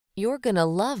You're gonna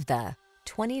love the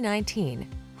 2019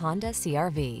 Honda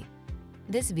CR-V.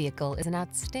 This vehicle is an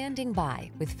outstanding buy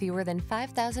with fewer than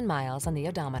 5,000 miles on the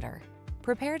odometer.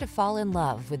 Prepare to fall in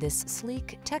love with this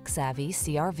sleek, tech-savvy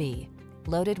CR-V.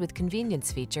 Loaded with convenience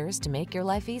features to make your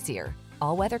life easier,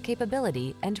 all-weather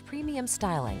capability, and premium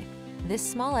styling, this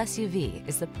small SUV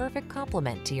is the perfect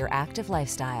complement to your active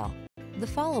lifestyle. The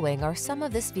following are some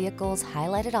of this vehicle's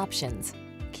highlighted options: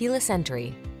 keyless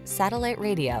entry, satellite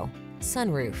radio,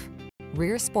 sunroof,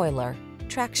 rear spoiler,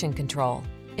 traction control,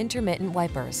 intermittent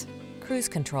wipers, cruise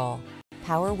control,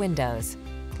 power windows,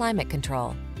 climate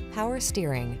control, power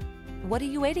steering. What are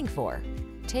you waiting for?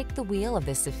 Take the wheel of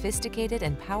this sophisticated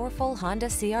and powerful Honda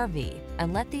CR-V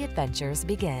and let the adventures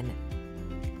begin.